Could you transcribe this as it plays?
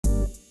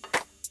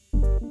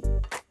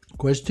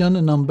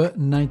Question number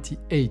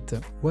 98.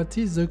 What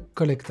is a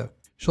collector?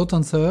 Short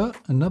answer,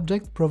 an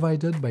object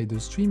provided by the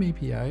Stream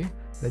API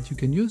that you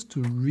can use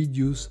to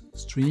reduce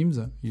streams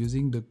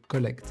using the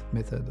collect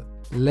method.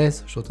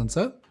 Less short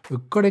answer, a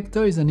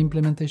collector is an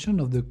implementation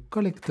of the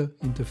collector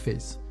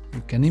interface.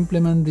 You can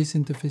implement this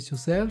interface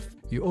yourself.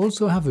 You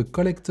also have a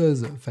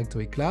collectors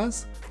factory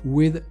class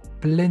with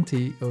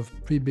plenty of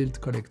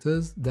pre-built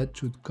collectors that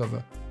should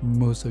cover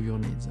most of your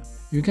needs.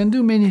 You can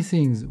do many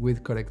things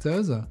with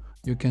collectors.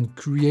 You can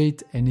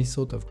create any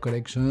sort of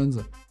collections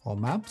or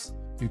maps.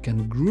 You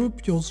can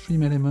group your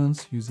stream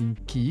elements using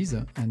keys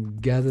and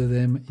gather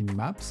them in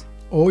maps,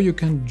 or you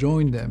can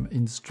join them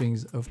in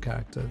strings of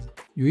characters.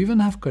 You even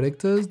have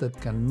collectors that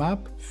can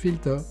map,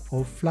 filter,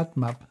 or flat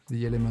map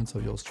the elements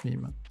of your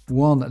stream.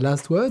 One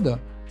last word,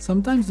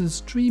 sometimes the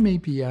Stream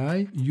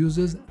API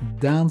uses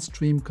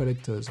downstream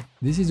collectors.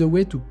 This is a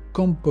way to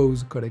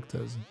compose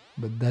collectors,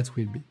 but that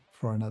will be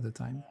for another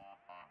time.